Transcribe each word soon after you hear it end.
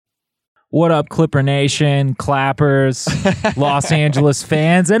What up, Clipper Nation, Clappers, Los Angeles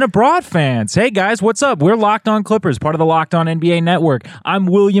fans, and abroad fans? Hey, guys, what's up? We're Locked On Clippers, part of the Locked On NBA Network. I'm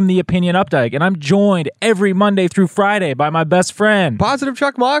William the Opinion Updike, and I'm joined every Monday through Friday by my best friend, Positive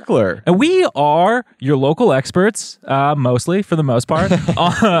Chuck Mockler. And we are your local experts, mostly, for the most part,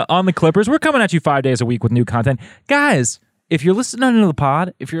 on the Clippers. We're coming at you 5 days a week with new content. Guys, if you're listening to the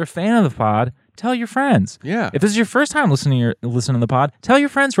pod, if you're a fan of the pod, tell your friends. Yeah. If this is your first time listening to the pod, tell your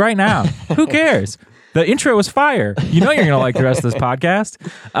friends right now. Who cares? The intro is fire. You know you're going to like the rest of this podcast.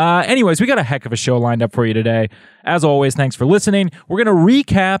 Anyways, we got a heck of a show lined up for you today. As always, thanks for listening. We're going to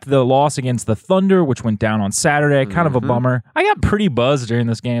recap the loss against the Thunder, which went down on Saturday. Kind of a bummer. I got pretty buzzed during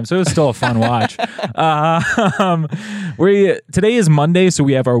this game, so it was still a fun watch. Today is Monday, so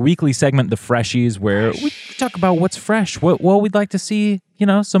we have our weekly segment, The Freshies, where we talk about what's fresh, what we'd like to see,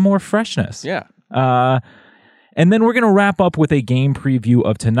 some more freshness. Yeah. And then we're going to wrap up with a game preview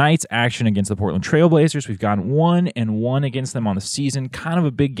of tonight's action against the Portland Trailblazers. We've gone 1-1 against them on the season. Kind of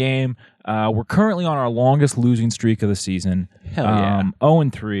a big game. We're currently on our longest losing streak of the season. Hell yeah.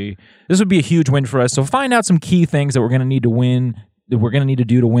 0-3. This would be a huge win for us. So find out some key things that we're going to need to win, that we're going to need to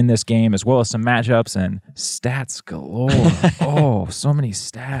do to win this game, as well as some matchups and stats galore. Oh, so many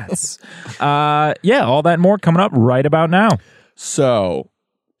stats. All that and more coming up right about now. So,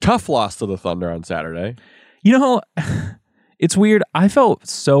 tough loss to the Thunder on Saturday. It's weird. I felt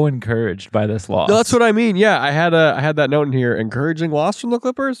so encouraged by this loss. No, that's what I mean. Yeah, I had that note in here. Encouraging loss from the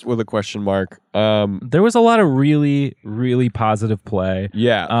Clippers with a question mark. There was a lot of really, really positive play.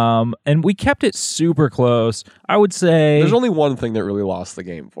 Yeah. And we kept it super close. I would say There's only one thing that really lost the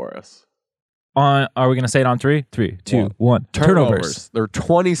game for us. are we going to say it on 3? 3, 2, 1. Turnovers. There were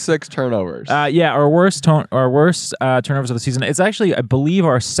 26 turnovers. Our worst turnovers of the season. It's actually, I believe,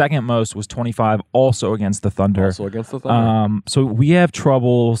 our second most was 25, also against the Thunder. So we have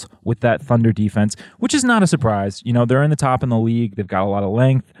troubles with that Thunder defense, which is not a surprise. They're in the top in the league. They've got a lot of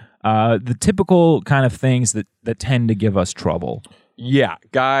length. The typical kind of things that tend to give us trouble. Yeah,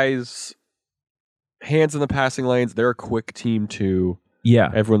 guys, hands in the passing lanes. They're a quick team too.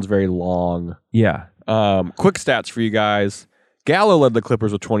 Yeah. Everyone's very long. Yeah. Quick stats for you guys. Gallo led the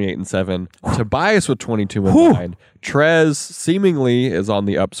Clippers with 28-7. Tobias with 22-9. Trez seemingly is on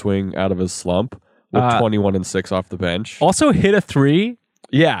the upswing out of his slump with 21-6 off the bench. Also hit a 3.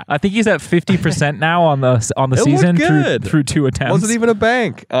 Yeah. I think he's at 50% now on the season through 2 attempts. Wasn't even a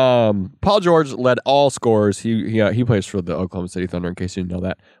bank. Paul George led all scorers. He plays for the Oklahoma City Thunder, in case you didn't know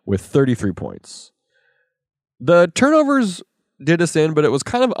that, with 33 points. The turnovers did us in, but it was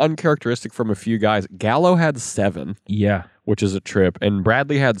kind of uncharacteristic from a few guys. Gallo had 7. Yeah. Which is a trip, and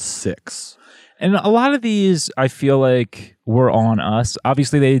Bradley had 6. And a lot of these, I feel like, were on us.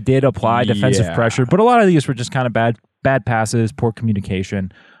 Obviously, they did apply defensive pressure, but a lot of these were just kind of bad passes, poor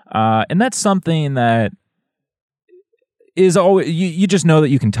communication. And that's something that is always, you just know that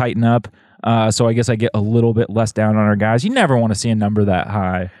you can tighten up. So I guess I get a little bit less down on our guys. You never want to see a number that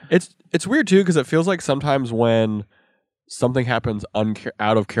high. It's weird, too, because it feels like sometimes when something happens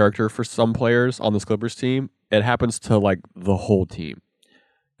out of character for some players on this Clippers team, it happens to like the whole team.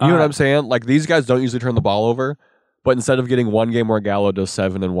 You know what I'm saying? Like, these guys don't usually turn the ball over, but instead of getting one game where Gallo does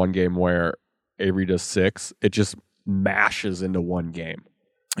 7 and one game where Avery does 6, it just mashes into one game.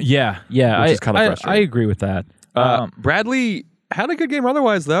 Yeah. Which is kind of frustrating. I agree with that. Bradley had a good game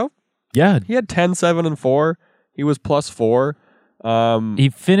otherwise, though. Yeah. He had 10, 7, and 4. He was +4.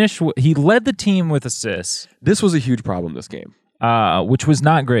 He led the team with assists. This was a huge problem this game. Which was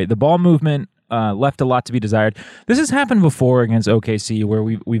not great. The ball movement left a lot to be desired. This has happened before against OKC, where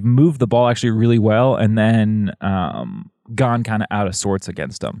we've moved the ball actually really well and then gone kind of out of sorts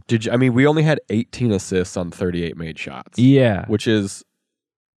against them. We only had 18 assists on 38 made shots. Yeah. Which is,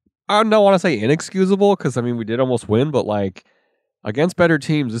 I don't want to say inexcusable, because we did almost win, but like, against better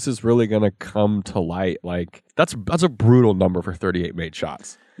teams, this is really going to come to light. Like, that's a brutal number for 38 made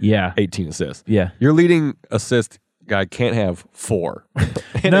shots. Yeah. 18 assists. Yeah. Your leading assist guy can't have 4.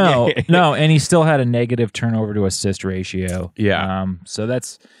 No, and he still had a negative turnover to assist ratio. Yeah. So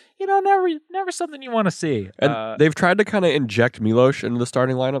that's, never something you want to see. And they've tried to kind of inject Milos into the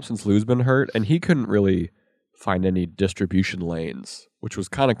starting lineup since Lou's been hurt, and he couldn't really find any distribution lanes, which was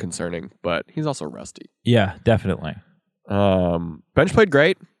kind of concerning, but he's also rusty. Yeah, definitely. Bench played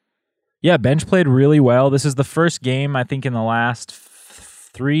great. Yeah, bench played really well. This is the first game, I think, in the last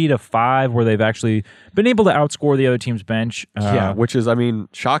 3 to 5 where they've actually been able to outscore the other team's bench. Which is,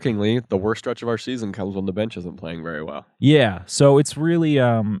 shockingly, the worst stretch of our season comes when the bench isn't playing very well. Yeah, so it's really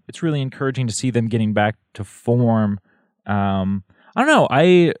encouraging to see them getting back to form. I don't know.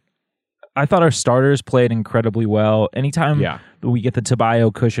 I thought our starters played incredibly well. Anytime Yeah. we get the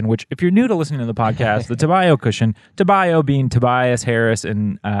Tabayo cushion, which if you're new to listening to the podcast, the Tabayo cushion, Tabayo being Tobias Harris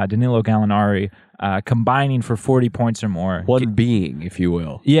and Danilo Gallinari, combining for 40 points or more. One being, if you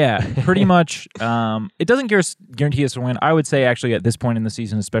will. Yeah, pretty much. It doesn't guarantee us a win. I would say actually at this point in the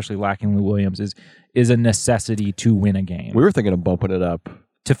season, especially lacking Lou Williams, is a necessity to win a game. We were thinking of bumping it up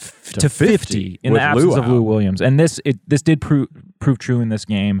To 50 in with the absence Lou of Lou out. Williams. And this did prove true in this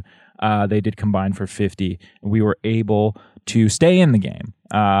game. They did combine for 50. We were able to stay in the game.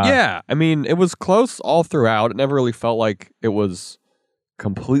 Yeah, I mean, it was close all throughout. It never really felt like it was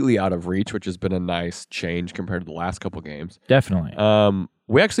completely out of reach, which has been a nice change compared to the last couple games. Definitely.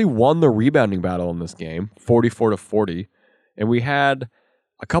 We actually won the rebounding battle in this game, 44-40, and we had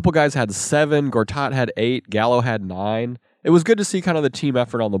a couple guys had 7, Gortat had 8, Gallo had 9. It was good to see kind of the team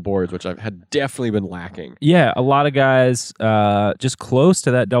effort on the boards, which had definitely been lacking. Yeah, a lot of guys just close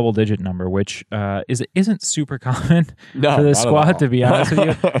to that double-digit number, which isn't super common No, for this not at squad, all. to be honest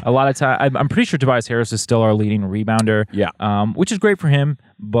with you. A lot of time, I'm pretty sure Tobias Harris is still our leading rebounder. Yeah. Which is great for him,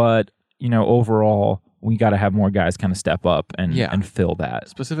 but overall, we got to have more guys kind of step up and fill that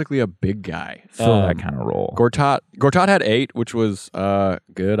Specifically a big guy. that kind of role. Gortat had 8, which was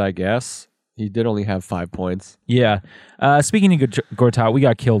good, I guess. He did only have 5 points. Yeah. Speaking of Gortat, we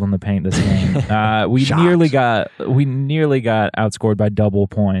got killed in the paint this game. We Shocked. nearly got outscored by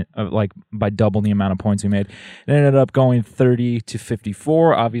by double the amount of points we made. It ended up going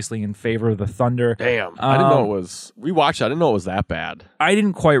 30-54, obviously in favor of the Thunder. Damn. I didn't know it was... We watched it. I didn't know it was that bad. I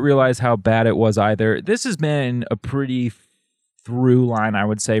didn't quite realize how bad it was either. This has been a pretty through line, I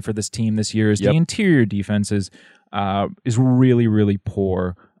would say, for this team this year. The interior defense is really, really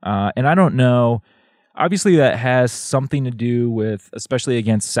poor. And I don't know. Obviously, that has something to do with, especially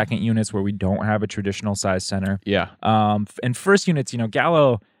against second units where we don't have a traditional size center. Yeah. And first units,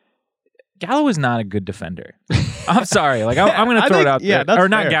 Gallo is not a good defender. I'm sorry. Like I'm going to throw it out there. Yeah, that's or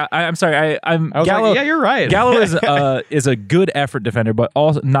not fair. Gallo. I'm sorry. I was Gallo. like, yeah, you're right. Gallo is a good effort defender, but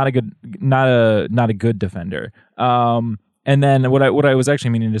also not a good defender. And then what I was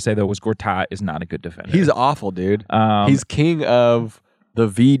actually meaning to say though was Gortat is not a good defender. He's awful, dude. He's king of the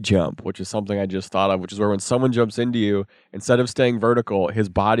V jump, which is something I just thought of, which is where when someone jumps into you, instead of staying vertical, his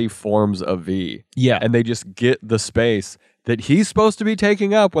body forms a V. Yeah. And they just get the space that he's supposed to be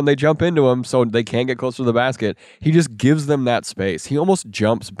taking up when they jump into him so they can't get close to the basket. He just gives them that space. He almost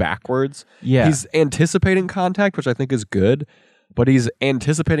jumps backwards. Yeah. He's anticipating contact, which I think is good, but he's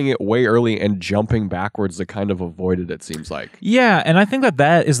anticipating it way early and jumping backwards to kind of avoid it, it seems like. Yeah, and I think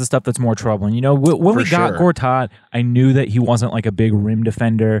that is the stuff that's more troubling. When we got Gortat, I knew that he wasn't like a big rim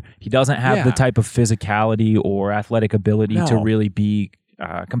defender. He doesn't have the type of physicality or athletic ability to really be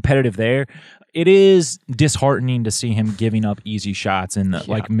competitive there. It is disheartening to see him giving up easy shots in the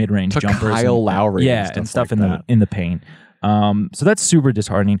like mid-range To jumpers, Kyle Lowry and stuff like that. in the paint. So that's super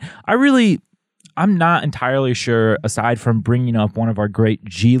disheartening. I'm not entirely sure, aside from bringing up one of our great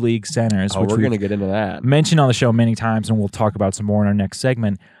G League centers, which we're we've going to get into that. mentioned on the show many times, and we'll talk about some more in our next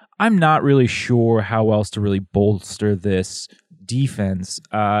segment. I'm not really sure how else to really bolster this defense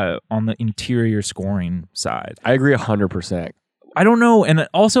on the interior scoring side. I agree 100%. I don't know, and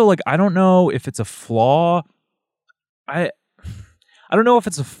also I don't know if it's a flaw. I don't know if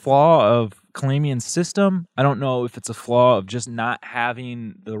it's a flaw of Kalamian's system. I don't know if it's a flaw of just not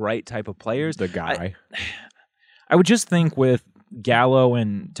having the right type of players. The guy. I would just think with Gallo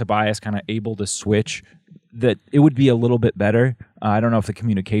and Tobias kind of able to switch, that it would be a little bit better. I don't know if the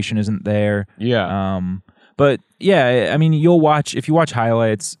communication isn't there. Yeah. But yeah, I mean, if you watch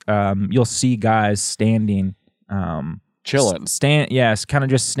highlights, you'll see guys standing, Chilling. kind of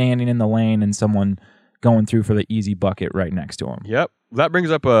just standing in the lane and someone going through for the easy bucket right next to him. Yep. That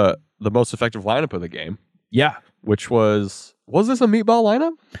brings up the most effective lineup of the game, Yeah. which was this a meatball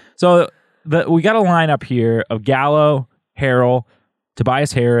lineup? So we got a lineup here of Gallo, Harrell,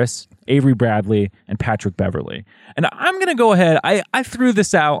 Tobias Harris, Avery Bradley, and Patrick Beverly. And I'm going to go ahead. I threw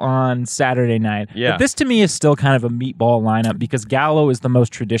this out on Saturday night. Yeah. But this to me is still kind of a meatball lineup because Gallo is the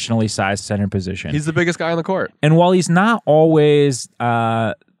most traditionally sized center position. He's the biggest guy on the court. And while he's not always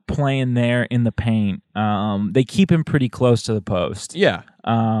playing there in the paint, they keep him pretty close to the post. Yeah.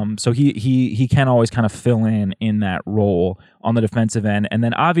 So he can always kind of fill in that role on the defensive end. And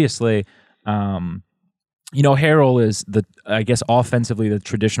then obviously, Harrell is offensively the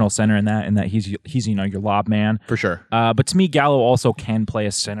traditional center in that he's your lob man. For sure. But to me, Gallo also can play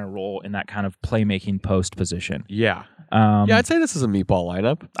a center role in that kind of playmaking post position. Yeah. I'd say this is a meatball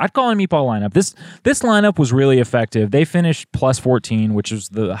lineup. I'd call it a meatball lineup. This lineup was really effective. They finished plus 14, which is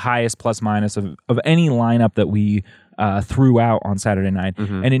the highest plus minus of any lineup that we throughout on Saturday night.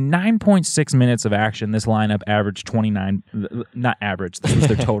 And in 9.6 minutes of action, this lineup averaged 29, not average, this was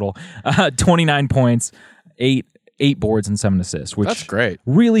their total, 29 points, 8 boards and 7 assists, which that's great.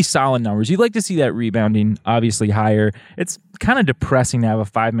 Really solid numbers. You'd like to see that rebounding obviously higher. It's kind of depressing to have a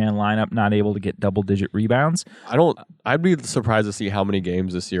 5-man lineup not able to get double-digit rebounds. I'd be surprised to see how many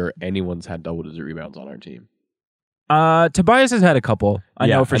games this year anyone's had double-digit rebounds on our team. Tobias has had a couple. I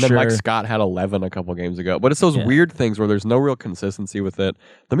know for and then sure. Mike Scott had 11 a couple games ago. But it's those weird things where there's no real consistency with it.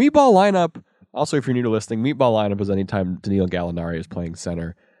 The meatball lineup, also if you're new to listening, meatball lineup is anytime Danilo Gallinari is playing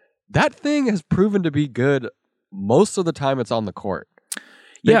center. That thing has proven to be good most of the time it's on the court.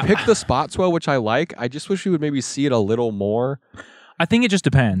 They pick the spots well, which I like. I just wish we would maybe see it a little more. I think it just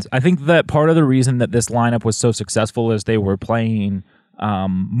depends. I think that part of the reason that this lineup was so successful is they were playing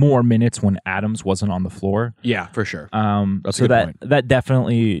more minutes when Adams wasn't on the floor. Yeah, for sure. That's so a good point. That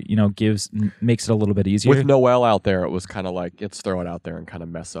definitely makes it a little bit easier. With Noel out there, it was kind of like let's throw it out there and kind of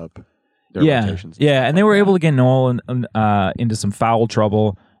mess up their rotations. Yeah, and they were able to get Noel into some foul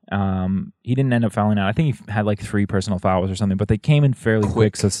trouble. He didn't end up fouling out. I think he had like 3 personal fouls or something, but they came in fairly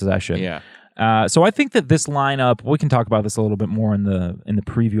quick succession. Yeah. So I think that this lineup, we can talk about this a little bit more in the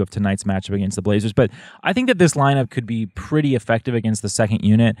preview of tonight's matchup against the Blazers, but I think that this lineup could be pretty effective against the second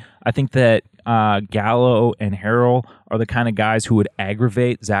unit. I think that Gallo and Harrell are the kind of guys who would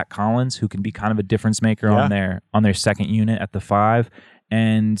aggravate Zach Collins, who can be kind of a difference maker on their second unit at the 5.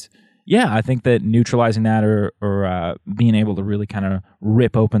 And yeah, I think that neutralizing that or being able to really kind of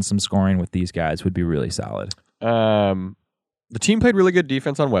rip open some scoring with these guys would be really solid. The team played really good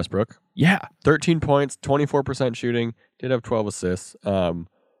defense on Westbrook. Yeah. 13 points, 24% shooting, did have 12 assists. But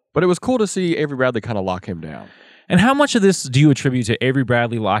it was cool to see Avery Bradley kind of lock him down. And how much of this do you attribute to Avery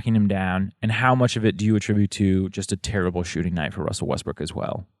Bradley locking him down, and how much of it do you attribute to just a terrible shooting night for Russell Westbrook as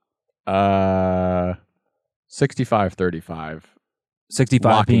well? 65-35.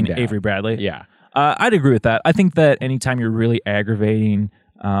 65 being down. Avery Bradley? Yeah. I'd agree with that. I think that anytime you're really aggravating,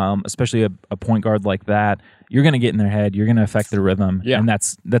 especially a point guard like that, you're going to get in their head. You're going to affect their rhythm, and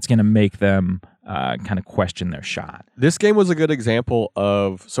that's going to make them kind of question their shot. This game was a good example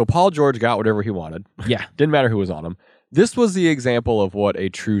of, so Paul George got whatever he wanted. Yeah. Didn't matter who was on him. This was the example of what a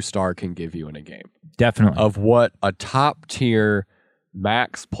true star can give you in a game. Definitely. Of what a top-tier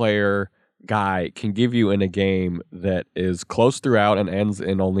max player guy can give you in a game that is close throughout and ends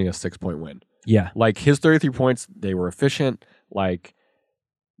in only a 6-point win. Yeah. Like his 33 points, they were efficient. Like,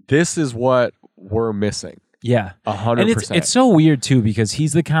 this is what we're missing. Yeah. 100%. And it's so weird too, because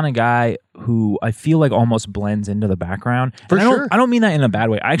he's the kind of guy who I feel like almost blends into the background. For sure. I don't mean that in a bad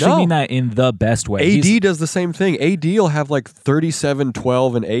way. I actually mean that in the best way. AD does the same thing. AD will have like 37,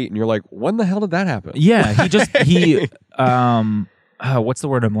 12, and 8, and you're like, when the hell did that happen? Yeah. What's the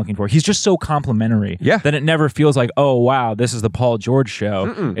word I'm looking for? He's just so complimentary that it never feels like, oh wow, this is the Paul George show.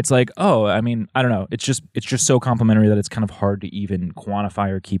 Mm-mm. It's like, oh, I mean, I don't know. It's just so complimentary that it's kind of hard to even quantify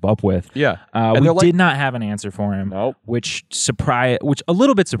or keep up with. Yeah, we did not have an answer for him. Nope. which a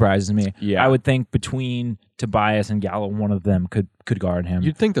little bit surprises me. Yeah, I would think between Tobias and Gallo, one of them could guard him.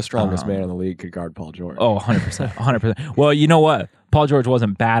 You'd think the strongest man in the league could guard Paul George. Oh, 100%. 100%. Well, you know what? Paul George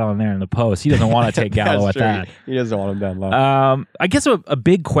wasn't battling there in the post. He doesn't want to take Gallo at that. He doesn't want him down low. I guess a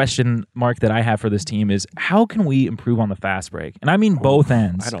big question mark that I have for this team is how can we improve on the fast break? And I mean both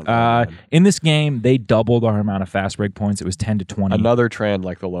ends. I don't know. In this game, they doubled our amount of fast break points. It was 10 to 20. Another trend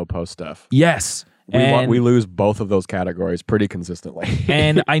like the low post stuff. Yes. We lose both of those categories pretty consistently.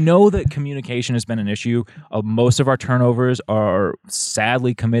 And I know that communication has been an issue. Most of our turnovers are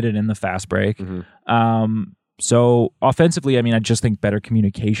sadly committed in the fast break. Mm-hmm. So offensively, I mean, I just think better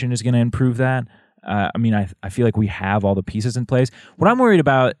communication is going to improve that. I mean, I feel like we have all the pieces in place. What I'm worried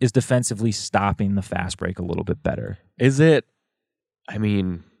about is defensively stopping the fast break a little bit better. Is it, I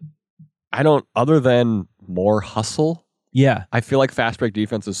mean, other than more hustle? Yeah. I feel like fast break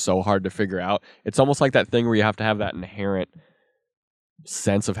defense is so hard to figure out. It's almost like that thing where you have to have that inherent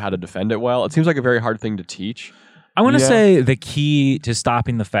sense of how to defend it well. It seems like a very hard thing to teach. I want to say the key to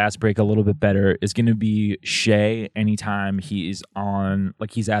stopping the fast break a little bit better is going to be Shea anytime he's on,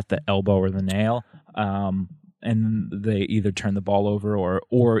 like he's at the elbow or the nail, and they either turn the ball over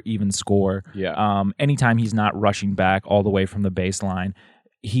or even score. Yeah. Anytime he's not rushing back all the way from the baseline,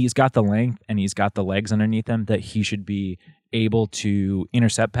 he's got the length and he's got the legs underneath him that he should be able to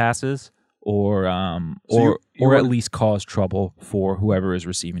intercept passes or at least cause trouble for whoever is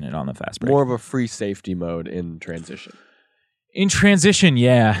receiving it on the fast break. More of a free safety mode in transition. In transition,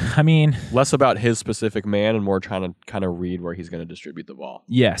 yeah. I mean, Less about his specific man and more trying to kind of read where he's going to distribute the ball.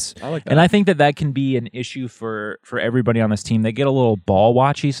 yes. I like that. And I think that can be an issue for everybody on this team. They get a little ball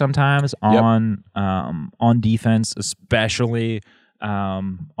watchy sometimes on defense, especially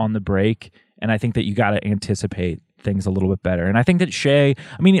on the break. And I think that you got to anticipate things a little bit better. And I think that Shea,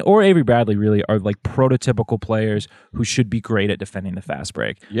 or Avery Bradley really are like prototypical players who should be great at defending the fast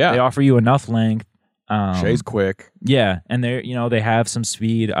break. Yeah. They offer you enough length. Shea's quick. Yeah, and they have some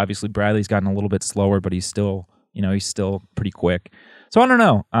speed. Obviously, Bradley's gotten a little bit slower, but he's still pretty quick. So I don't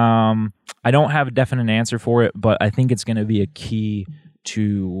know. I don't have a definite answer for it, but I think it's going to be a key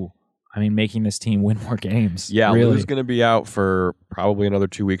to, making this team win more games. Yeah, really. Lou's going to be out for probably another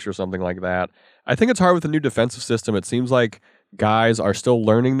 2 weeks or something like that. I think it's hard with the new defensive system. It seems like guys are still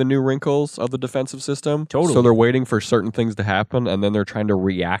learning the new wrinkles of the defensive system. Totally. So they're waiting for certain things to happen, and then they're trying to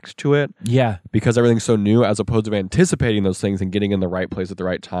react to it. Yeah. Because everything's so new, as opposed to anticipating those things and getting in the right place at the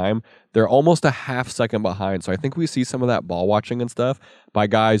right time. They're almost a half second behind. So I think we see some of that ball watching and stuff by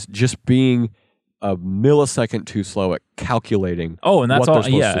guys just being a millisecond too slow at calculating. Oh, and that's what all. they're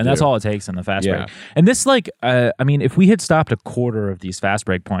supposed Yeah, to and do. that's all it takes in the fast Yeah. break. And this, if we had stopped a quarter of these fast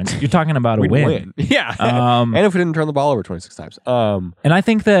break points, you're talking about a We'd win. Yeah. And if we didn't turn the ball over 26 times. And I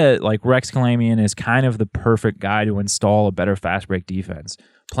think that Rex Kalamian is kind of the perfect guy to install a better fast break defense.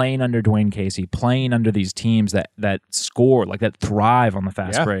 Playing under Dwayne Casey, playing under these teams that score, that thrive on the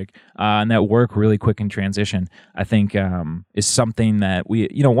fast break, and that work really quick in transition, I think is something that we,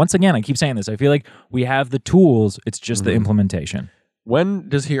 once again, I keep saying this, I feel like we have the tools, it's just the implementation. When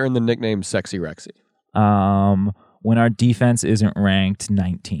does he earn the nickname Sexy Rexy? When our defense isn't ranked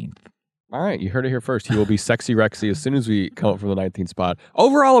 19th. All right, you heard it here first. He will be Sexy Rexy as soon as we come up from the 19th spot.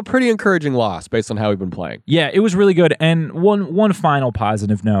 Overall, a pretty encouraging loss based on how we've been playing. Yeah, it was really good. And one final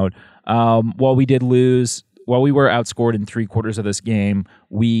positive note, while we did lose, while we were outscored in 3/4 of this game,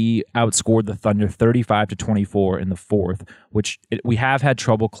 we outscored the Thunder 35-24 in the fourth, which we have had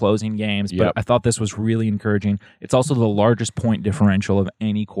trouble closing games, but I thought this was really encouraging. It's also the largest point differential of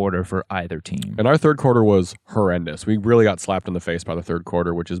any quarter for either team. And our third quarter was horrendous. We really got slapped in the face by the third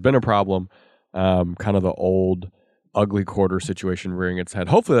quarter, which has been a problem. Kind of the old, ugly quarter situation rearing its head.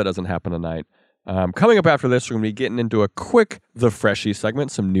 Hopefully that doesn't happen tonight. Coming up after this, we're going to be getting into a quick The Freshie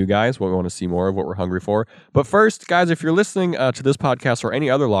segment, some new guys, what we want to see more of, what we're hungry for. But first, guys, if you're listening to this podcast or any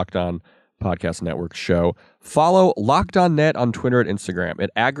other Locked On Podcast Network show, follow Locked On Net on Twitter and Instagram.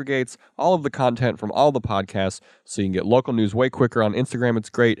 It aggregates all of the content from all the podcasts so you can get local news way quicker on Instagram. It's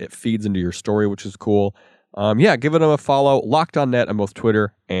great. It feeds into your story, which is cool. Give it a follow. Locked On Net on both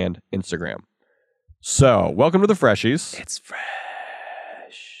Twitter and Instagram. So, welcome to The Freshies. It's fresh.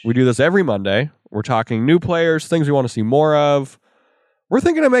 We do this every Monday. We're talking new players, things we want to see more of. We're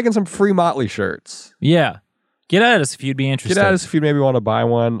thinking of making some free Motley shirts. Yeah. Get at us if you'd be interested. Get at us if you maybe want to buy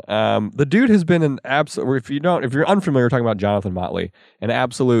one. The dude has been an absolute, if you're unfamiliar, we're talking about Jonathan Motley, an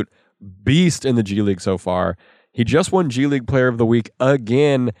absolute beast in the G League so far. He just won G League Player of the Week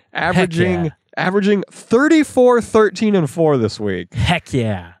again, averaging 34, 13, and 4 this week. Heck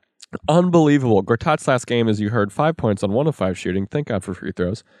yeah. Unbelievable. Gortat's last game, as you heard, 5 points on 1 of 5 shooting. Thank God for free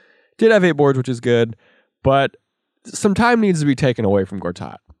throws. Did have 8 boards, which is good, but some time needs to be taken away from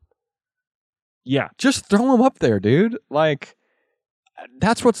Gortat. Yeah. Just throw him up there, dude.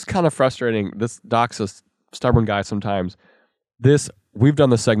 That's what's kind of frustrating. This Doc's a stubborn guy sometimes. We've done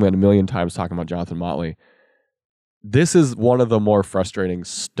this segment a million times talking about Jonathan Motley. This is one of the more frustrating,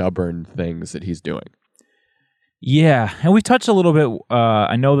 stubborn things that he's doing. Yeah, and we touched a little bit.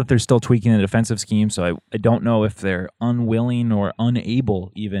 I know that they're still tweaking the defensive scheme, so I don't know if they're unwilling or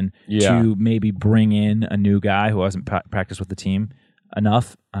unable even to maybe bring in a new guy who hasn't practiced with the team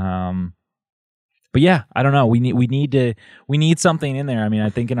enough. But yeah, I don't know. We need something in there. I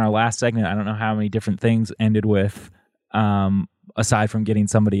think in our last segment, I don't know how many different things ended with. Aside from getting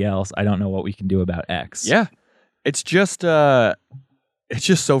somebody else, I don't know what we can do about X. Yeah, it's just so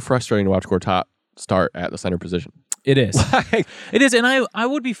frustrating to watch Gortat start at the center position. It is. It is, and I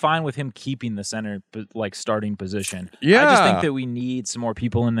would be fine with him keeping the center starting position. Yeah. I just think that we need some more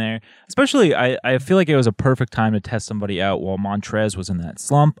people in there. Especially, I feel like it was a perfect time to test somebody out while Montrez was in that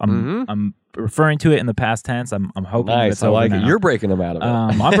slump. I'm referring to it in the past tense. I'm hoping nice. it's over I like now. it. You're breaking him out of it.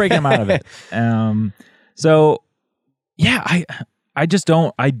 I'm breaking him out of it. So yeah, I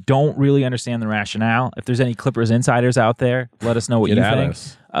don't really understand the rationale. If there's any Clippers insiders out there, let us know what you think.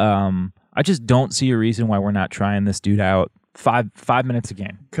 I just don't see a reason why we're not trying this dude out 5 minutes a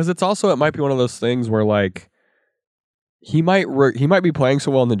game. Because it might be one of those things where he might be playing so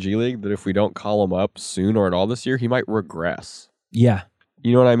well in the G League that if we don't call him up soon or at all this year, he might regress. Yeah.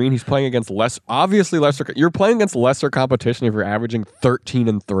 You know what I mean? He's playing against obviously lesser. You're playing against lesser competition if you're averaging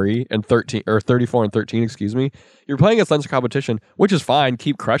 13-3 and 13 or 34-13. Excuse me. You're playing against lesser competition, which is fine.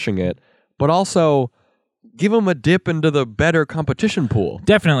 Keep crushing it, but also give him a dip into the better competition pool.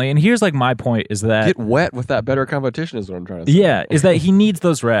 Definitely. And here's like my point is that get wet with that better competition is what I'm trying to say. Yeah, is that he needs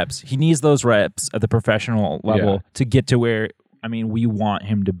those reps. He needs those reps at the professional level to get to where we want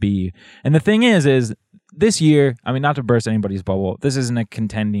him to be. And the thing is this year, not to burst anybody's bubble, this isn't a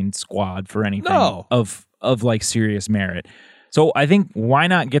contending squad for anything of like serious merit. So I think why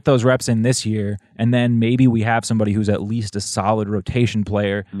not get those reps in this year, and then maybe we have somebody who's at least a solid rotation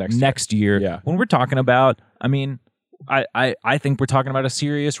player next year. Yeah. When we're talking about, I think we're talking about a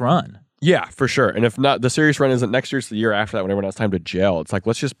serious run. Yeah, for sure. And if not, the serious run isn't next year, it's the year after that when everyone has time to gel. It's like,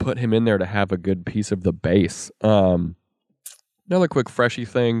 let's just put him in there to have a good piece of the base. Another quick freshy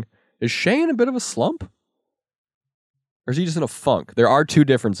thing. Is Shea in a bit of a slump? Or is he just in a funk? There are two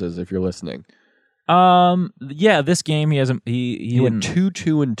differences if you're listening. Yeah, this game he hasn't. He went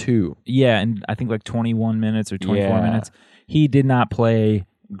 2-2-2. Yeah, and I think like 21 minutes or 24 minutes. He did not play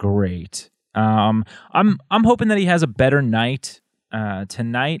great. I'm hoping that he has a better night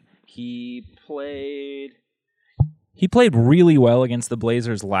tonight. He played really well against the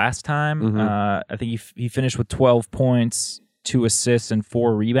Blazers last time. Mm-hmm. I think he finished with 12 points, 2 assists, and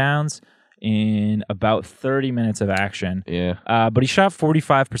 4 rebounds in about 30 minutes of action. Yeah. But he shot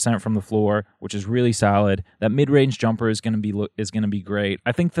 45% from the floor, which is really solid. That mid-range jumper is going to be great.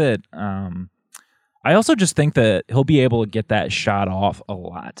 I think that I also just think that he'll be able to get that shot off a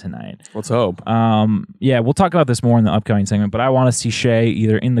lot tonight. Let's hope. Yeah, we'll talk about this more in the upcoming segment, but I want to see Shea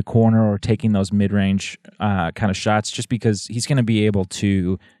either in the corner or taking those mid-range kind of shots, just because he's going to be able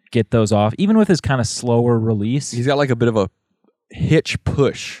to get those off, even with his kind of slower release. He's got like a bit of a hitch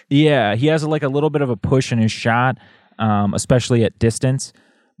push. Yeah, he has like a little bit of a push in his shot, especially at distance.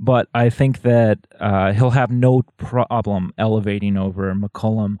 But I think that he'll have no problem elevating over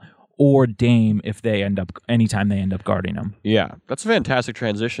McCollum or Dame anytime they end up guarding him. Yeah, that's a fantastic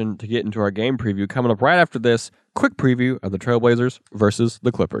transition to get into our game preview. Coming up right after this, quick preview of the Trailblazers versus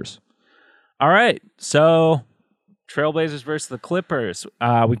the Clippers. All right, so Trailblazers versus the Clippers.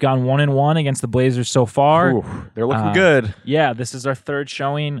 We've gone 1-1 against the Blazers so far. Ooh, they're looking good. Yeah, this is our third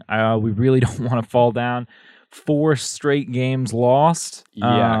showing. We really don't want to fall down. 4 straight games lost.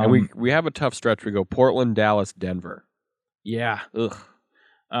 Yeah, and we have a tough stretch. We go Portland, Dallas, Denver. Yeah. Ugh.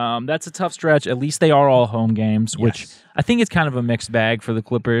 That's a tough stretch. At least they are all home games, which I think is kind of a mixed bag for the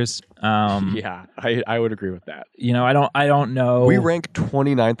Clippers. Yeah, I would agree with that. I don't know. We rank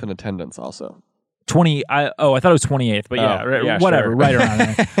 29th in attendance also. 20. I thought it was 28th, but whatever, sure. Right around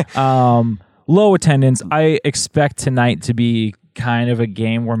there. Low attendance. I expect tonight to be kind of a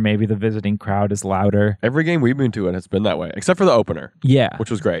game where maybe the visiting crowd is louder. Every game we've been to it has been that way, except for the opener. Yeah,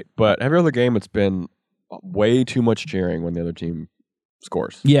 which was great. But every other game, it's been way too much cheering when the other team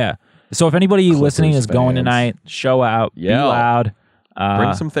scores. Yeah. So if anybody Clippers listening is fans. going tonight, show out, be loud.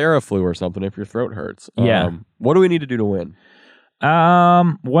 Bring some Theraflu or something if your throat hurts. Yeah. What do we need to do to win?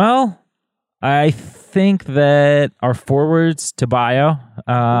 Well, I think that our forwards,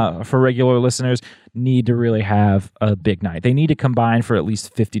 Tabayo, for regular listeners, need to really have a big night. They need to combine for at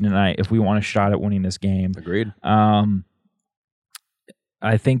least 50 tonight if we want a shot at winning this game. Agreed. I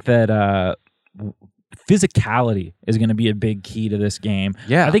think that physicality is going to be a big key to this game.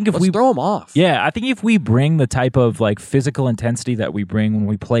 Yeah, I think if let's throw them off. Yeah, I think if we bring the type of like physical intensity that we bring when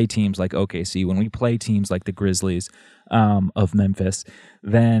we play teams like OKC, when we play teams like the Grizzlies of Memphis,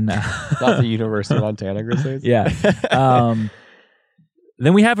 then not the University of Montana Grizzlies. Yeah.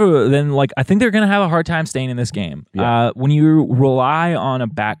 Then I think they're going to have a hard time staying in this game. Yeah. When you rely on a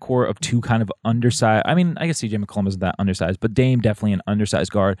backcourt of two kind of undersized, I guess CJ McCollum isn't that undersized, but Dame definitely an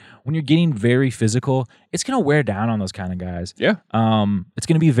undersized guard. When you're getting very physical, it's going to wear down on those kind of guys. Yeah. It's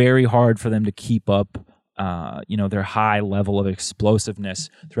going to be very hard for them to keep up, their high level of explosiveness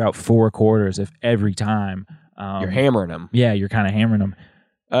throughout 4 quarters if every time you're hammering them. Yeah, you're kind of hammering them.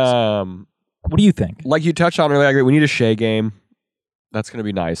 What do you think? Like you touched on earlier, I agree. We need a Shea game. That's going to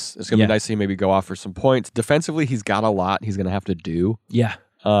be nice. It's going to be nice to see him maybe go off for some points. Defensively, he's got a lot he's going to have to do. Yeah.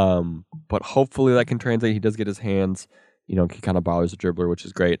 But hopefully that can translate. He does get his hands. He kind of bothers the dribbler, which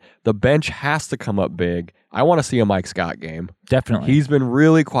is great. The bench has to come up big. I want to see a Mike Scott game. Definitely. He's been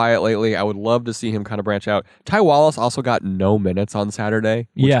really quiet lately. I would love to see him kind of branch out. Ty Wallace also got no minutes on Saturday,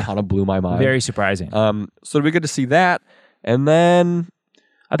 which kind of blew my mind. Very surprising. So it'll be good to see that. And then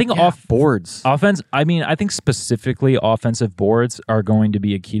I think boards. Offense, I think specifically offensive boards are going to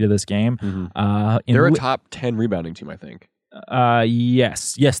be a key to this game. Mm-hmm. They're a top 10 rebounding team, I think.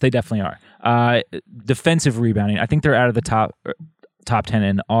 Yes, they definitely are. Defensive rebounding, I think they're out of the top. top 10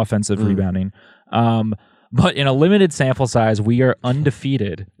 in offensive rebounding. But in a limited sample size, we are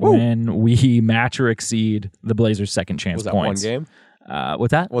undefeated when we match or exceed the Blazers' second chance points. Was that one game?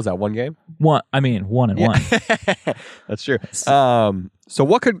 What's that? Was that one game? 1 and 1. That's true. So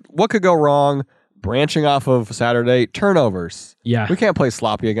what could go wrong? Branching off of Saturday, turnovers. Yeah. We can't play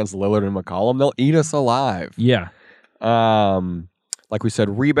sloppy against Lillard and McCollum. They'll eat us alive. Yeah. Like we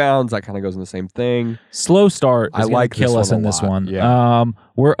said, rebounds, that kind of goes in the same thing. Slow start is I like kill us in this one. Yeah.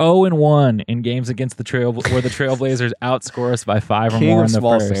 We're 0-1 in games against the where the Trailblazers outscore us by 5 or King more of in the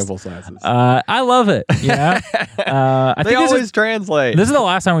small first. sample sizes. I love it. Yeah. I They think always translate. this is the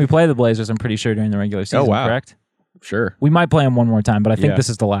last time we play the Blazers, I'm pretty sure, during the regular season, wow. correct? Sure. We might play them one more time, but I think Yeah. this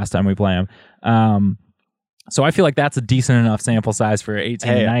is the last time we play them. So I feel like that's a decent enough sample size for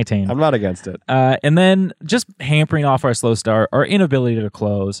 18 and 19. I'm not against it. And then just hampering off our slow start, our inability to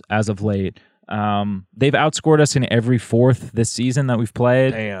close as of late. They've outscored us in every fourth this season that we've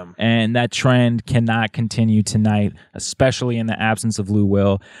played. Damn. And that trend cannot continue tonight, especially in the absence of Lou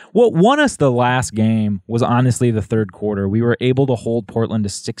Will. What won us the last game was honestly the third quarter. We were able to hold Portland to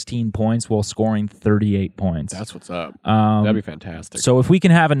 16 points while scoring 38 points. That's what's up. That'd be fantastic. So if we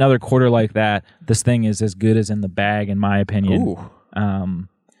can have another quarter like that, this thing is as good as in the bag, in my opinion. Ooh.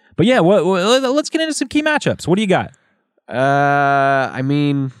 But yeah, let's get into some key matchups. What do you got? I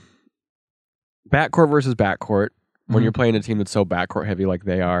mean, backcourt versus backcourt. When you're playing a team that's so backcourt heavy like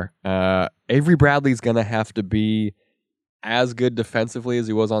they are, Avery Bradley's going to have to be as good defensively as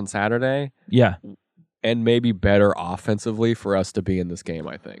he was on Saturday. Yeah, and maybe better offensively for us to be in this game,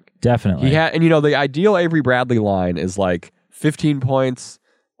 I think. Definitely. And the ideal Avery Bradley line is like 15 points,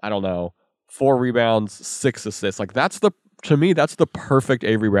 I don't know, 4 rebounds, 6 assists. Like to me, that's the perfect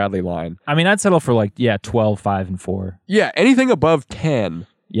Avery Bradley line. I mean, I'd settle for 12, 5, and 4. Yeah, anything above 10.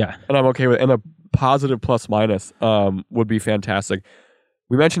 Yeah. And I'm okay with it. And a positive plus minus would be fantastic.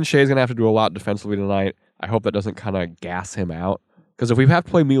 We mentioned Shea's going to have to do a lot defensively tonight. I hope that doesn't kind of gas him out. Because if we have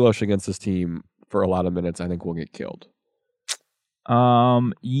to play Milos against this team for a lot of minutes, I think we'll get killed.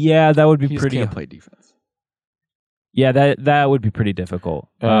 Yeah, that would be pretty. Can't play defense. Yeah, that would be pretty difficult.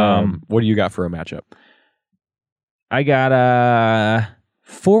 What do you got for a matchup? I got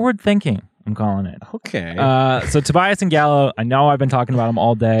forward thinking. I'm calling it. Okay. So Tobias and Gallo, I know I've been talking about them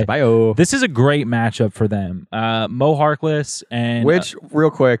all day. Bye. This is a great matchup for them. Mo Harkless and... Which, real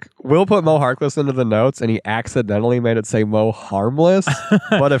quick, we'll put Mo Harkless into the notes, and he accidentally made it say Mo Harmless.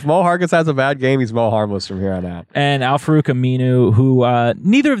 But if Mo Harkless has a bad game, he's Mo Harmless from here on out. And Al-Farouq Aminu, who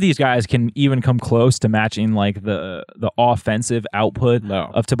neither of these guys can even come close to matching the offensive output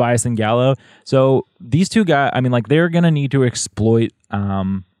of Tobias and Gallo. So these two guys, I mean, they're going to need to exploit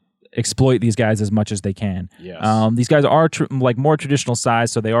these guys as much as they can. Yes. These guys are more traditional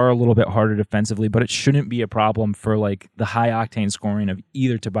size, so they are a little bit harder defensively, but it shouldn't be a problem for the high octane scoring of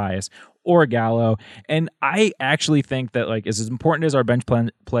either Tobias or Gallo. And I actually think that as important as our bench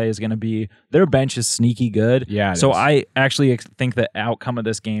play is going to be, their bench is sneaky good. Yeah. So I actually think the outcome of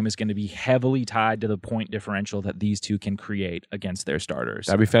this game is going to be heavily tied to the point differential that these two can create against their starters.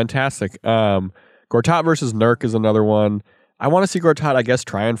 That'd be fantastic. Gortat versus Nurk is another one. I want to see Gortat, I guess,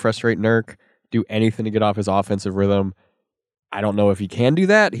 try and frustrate Nurk, do anything to get off his offensive rhythm. I don't know if he can do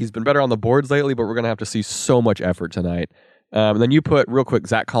that. He's been better on the boards lately, but we're going to have to see so much effort tonight. And then you put, real quick,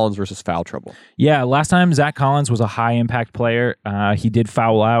 Zach Collins versus foul trouble. Yeah, last time Zach Collins was a high-impact player. He did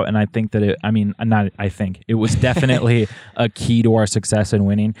foul out, and I think that it was definitely a key to our success in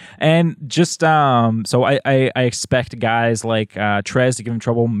winning. And just, so I expect guys like Trez to give him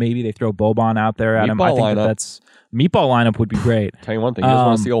trouble. Maybe they throw Boban out there at him. I think that's... Meatball lineup would be great. Tell you one thing, he doesn't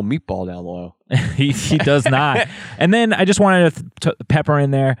want to see old Meatball down low. he does not. And then I just wanted to pepper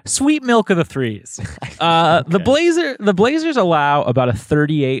in there sweet milk of the threes. Okay. The Blazers allow about a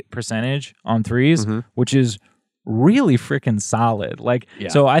 38% on threes, which is really freaking solid.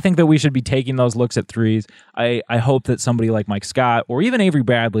 So I think that we should be taking those looks at threes. I hope that somebody like Mike Scott or even Avery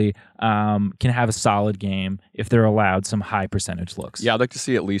Bradley can have a solid game if they're allowed some high percentage looks. Yeah, I'd like to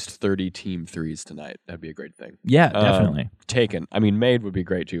see at least 30 team threes tonight. That'd be a great thing. Yeah, definitely. Taken. I mean, made would be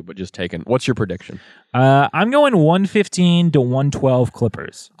great too, but just taken. What's your prediction? I'm going 115 to 112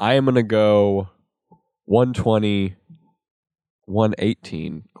 Clippers. I am going to go 120,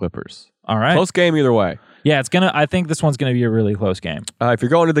 118 Clippers. All right. Close game either way. Yeah, I think this one's going to be a really close game. If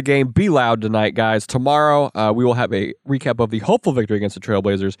you're going to the game, be loud tonight, guys. Tomorrow, we will have a recap of the hopeful victory against the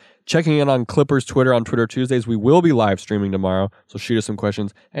Trailblazers. Checking in on Clippers Twitter on Twitter Tuesdays. We will be live streaming tomorrow, so shoot us some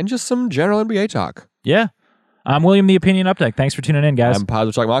questions and just some general NBA talk. Yeah. I'm William the Opinion Updike. Thanks for tuning in, guys. I'm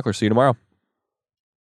Positive Chuck Mockler. See you tomorrow.